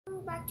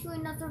welcome back to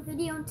another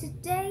video, and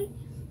today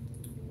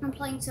I'm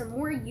playing some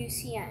more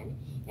UCN.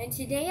 And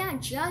today I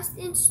just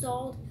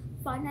installed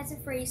Five Nights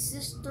at Freddy's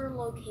Sister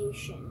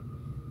Location,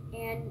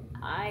 and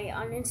I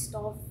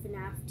uninstalled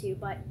FNAF 2,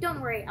 but don't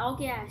worry, I'll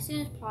get it as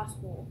soon as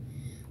possible.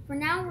 For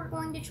now, we're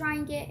going to try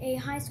and get a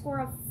high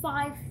score of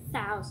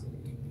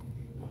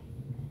 5,000.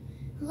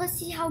 Let's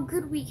see how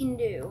good we can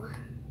do.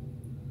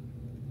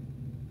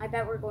 I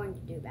bet we're going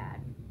to do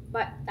bad,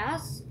 but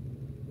that's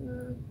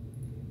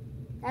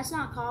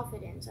not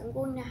confidence. I'm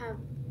going to have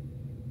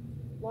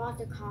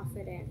lots of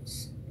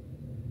confidence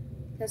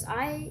because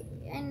I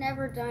had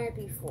never done it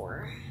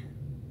before.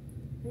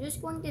 I'm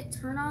just going to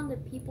turn on the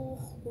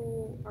people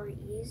who are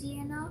easy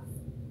enough.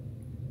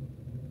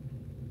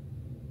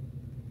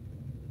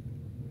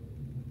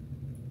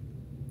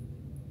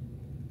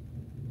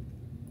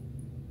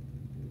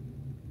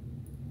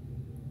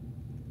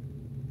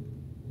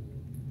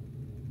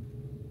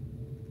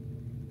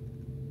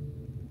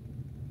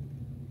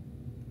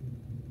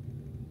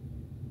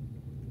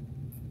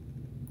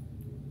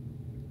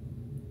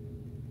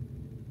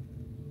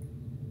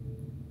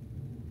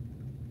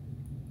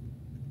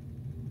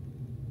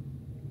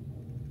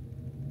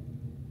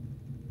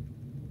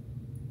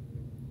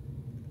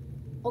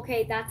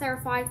 Okay, that's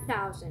our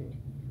 5,000.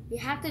 We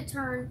have to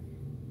turn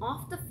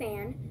off the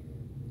fan,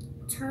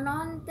 turn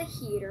on the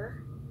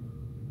heater,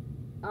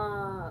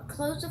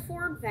 close the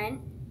forward vent,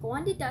 go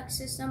on the duct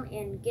system,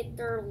 and get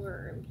their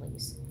alert in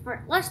place.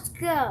 Alright, let's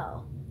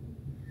go.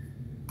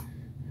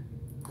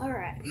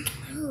 Alright.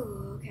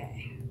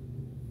 Okay.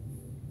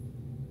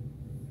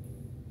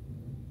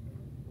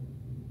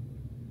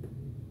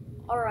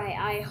 Alright,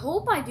 I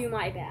hope I do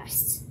my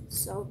best.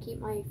 So keep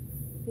my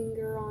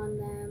finger on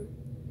them.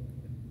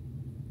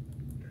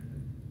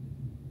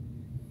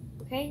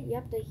 Okay,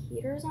 yep, the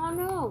heater's on.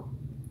 No.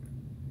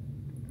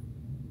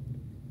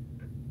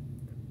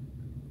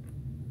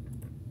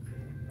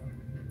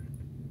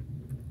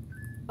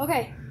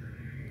 Okay.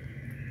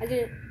 I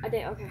did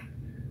it, okay.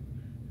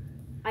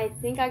 I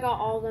think I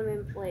got all of them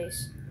in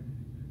place.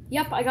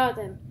 Yep, I got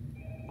them.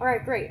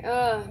 Alright, great.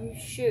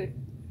 Shoot.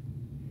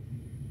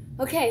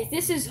 Okay,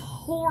 this is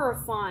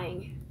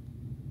horrifying.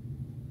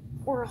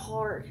 Or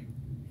hard.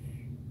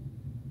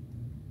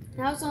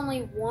 Now it's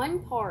only one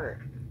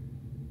part.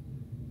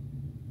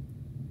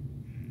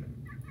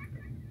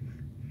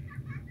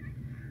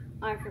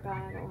 I forgot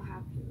I don't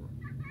have to.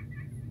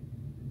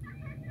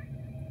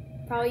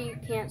 Probably you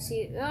can't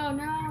see it. Oh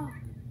no!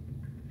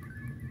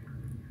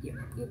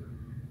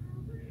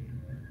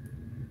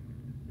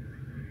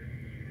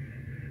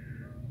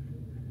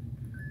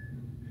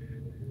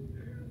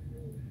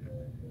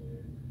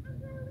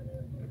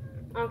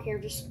 I don't care,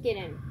 just get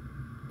in.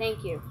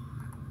 Thank you.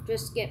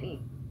 Just get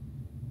me.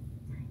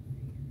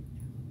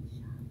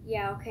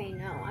 Yeah, okay,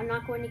 no. I'm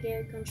not going to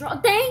get control.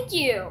 Thank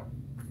you!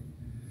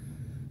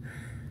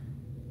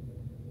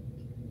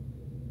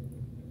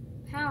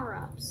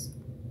 Power-ups.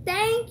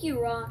 Thank you,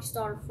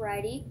 Rockstar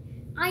Freddy.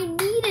 I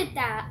needed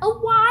that a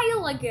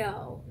while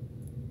ago.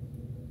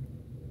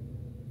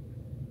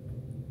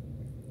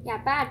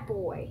 Yeah, bad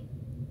boy.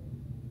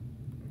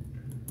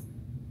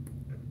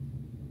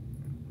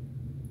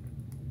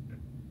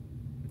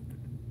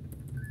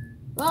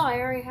 Well, I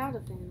already have the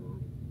fan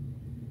on.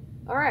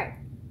 Alright.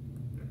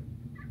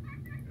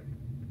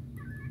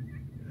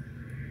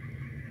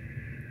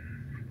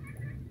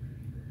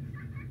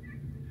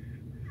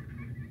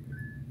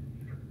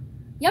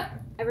 Yep,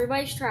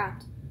 everybody's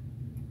trapped.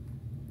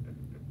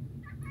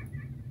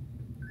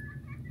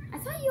 I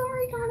thought you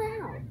already got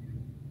out.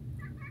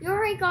 You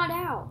already got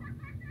out.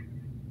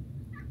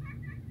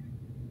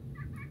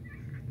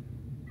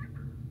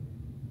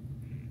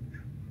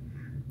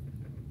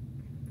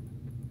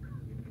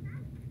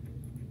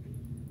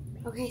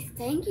 Okay,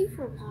 thank you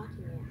for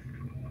blocking it.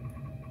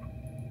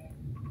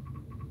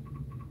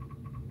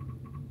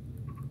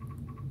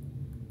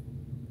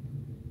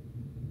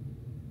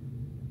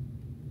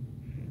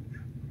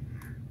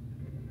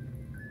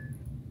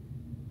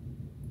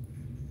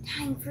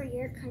 Time for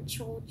your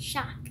controlled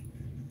shock.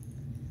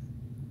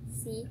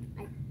 See,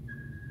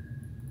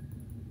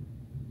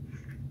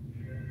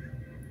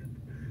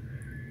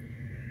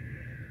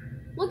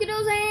 look at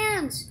those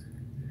hands.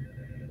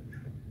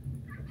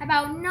 How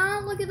about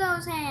not look at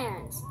those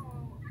hands?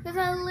 Because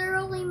I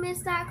literally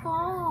missed that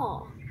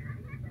call.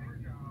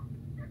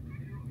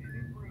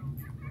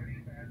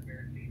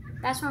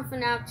 That's from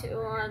FNAF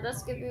 2.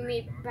 That's giving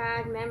me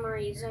bad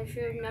memories. I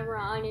should have never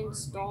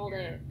uninstalled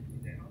it.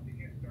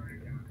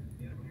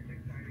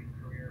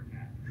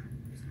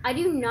 I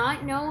do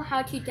not know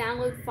how to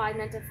download Five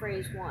Nights at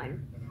Freddy's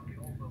 1.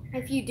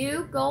 If you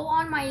do, go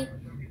on my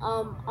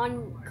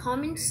on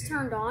comments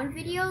turned on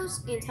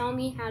videos and tell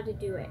me how to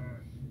do it.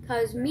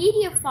 Because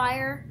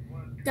Mediafire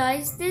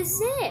does the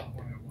zip.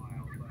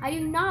 I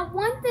do not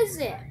want the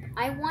zip.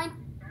 I want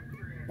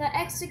the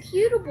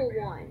executable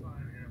one.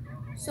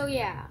 So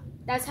yeah,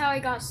 that's how I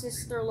got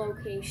Sister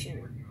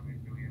Location.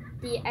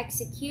 The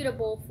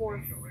executable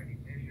for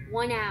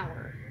 1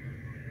 hour.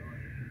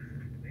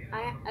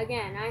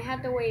 I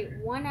had to wait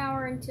 1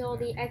 hour until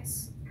the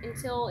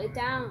until it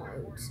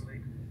downloads.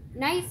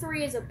 Night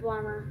 3 is a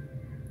bummer.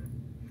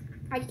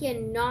 I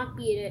cannot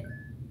beat it.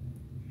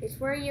 It's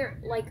where you're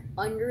like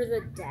under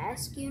the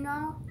desk, you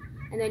know?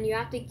 And then you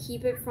have to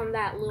keep it from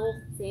that little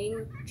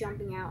thing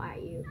jumping out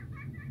at you.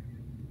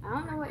 I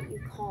don't know what you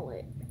call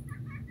it.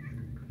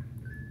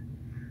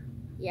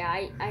 Yeah,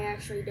 I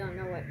actually don't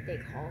know what they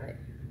call it.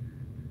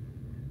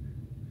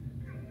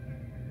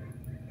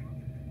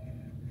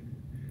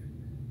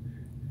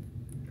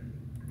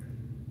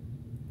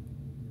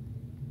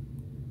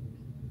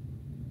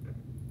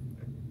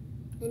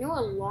 I know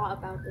a lot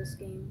about this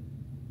game.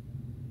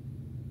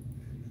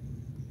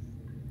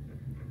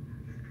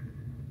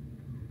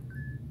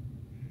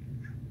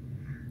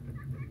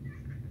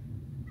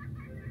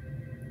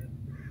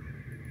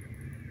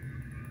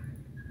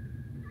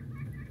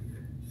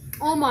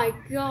 Oh my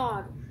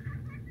god.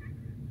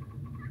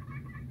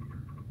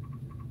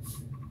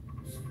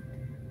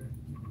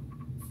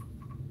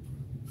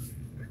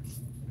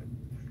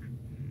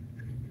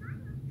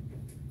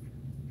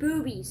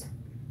 Boobies.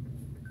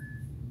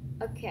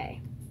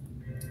 Okay.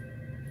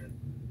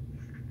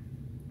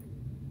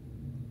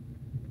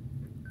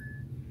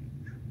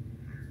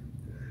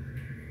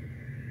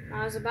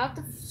 I was about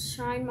to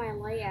shine my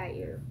light at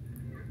you.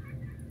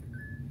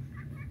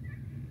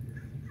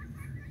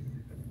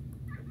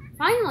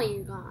 Finally,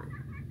 you're gone.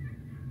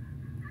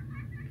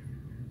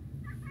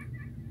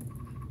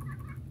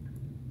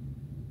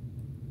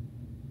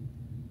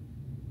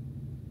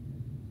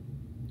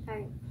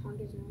 Hey, honk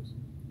his nose.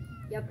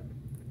 Yep.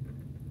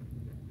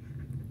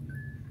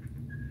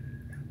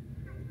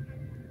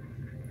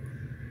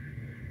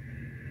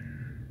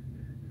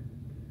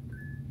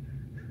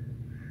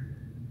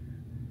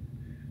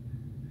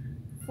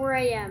 "4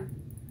 a.m.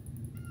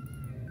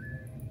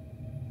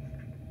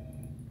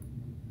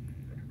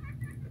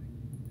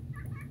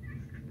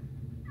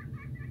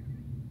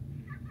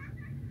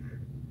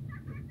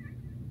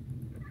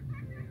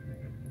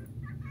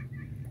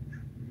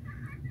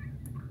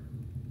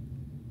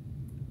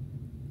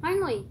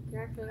 Finally,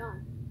 you're actually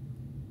on.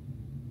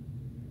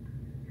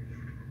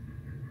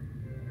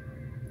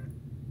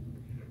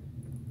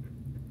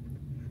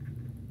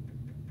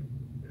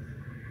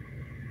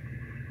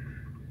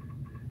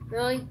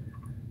 Really?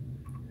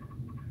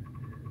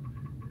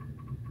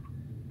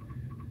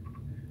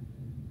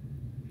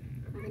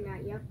 Okay,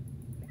 not yet.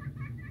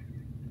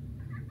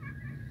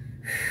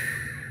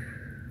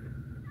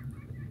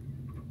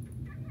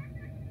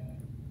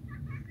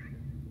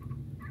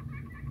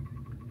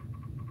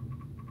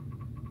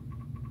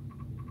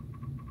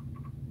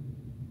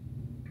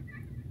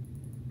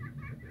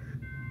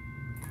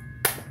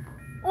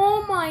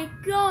 Oh my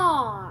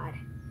god!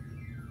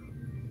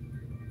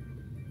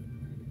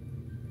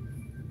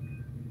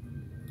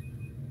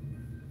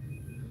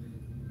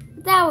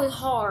 That was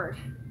hard.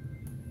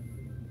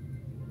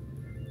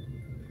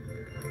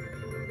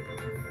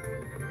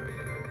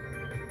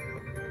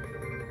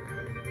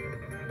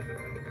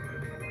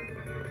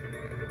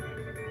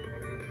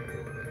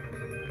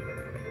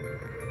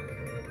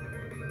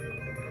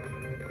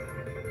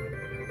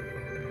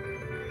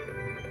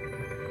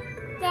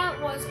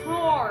 That was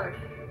hard.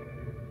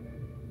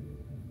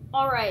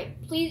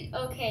 Alright, please,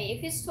 okay,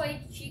 if it's Toy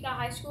Chica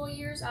high school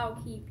years,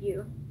 I'll keep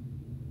you.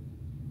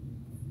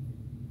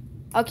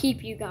 I'll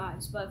keep you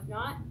guys, but if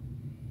not,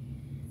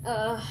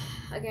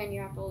 again,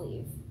 you have to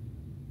leave.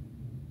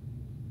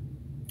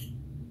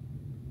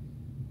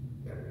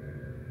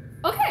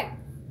 Okay.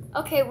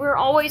 Okay, we're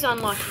always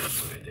unlucky.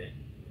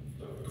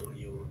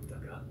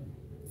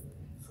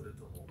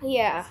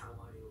 Yeah.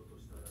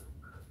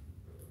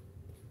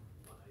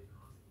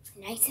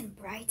 Nice and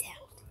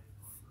bright-tailed.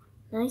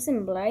 Nice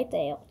and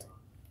bright-tailed.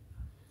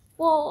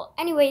 Well,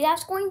 anyway,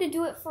 that's going to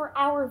do it for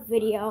our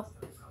video.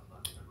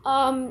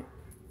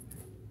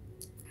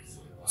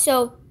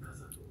 So,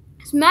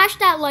 smash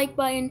that like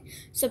button,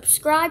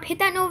 subscribe, hit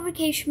that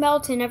notification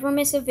bell to never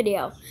miss a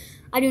video.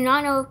 I do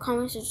not know if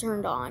comments are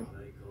turned on.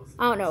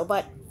 I don't know,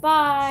 but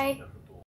bye.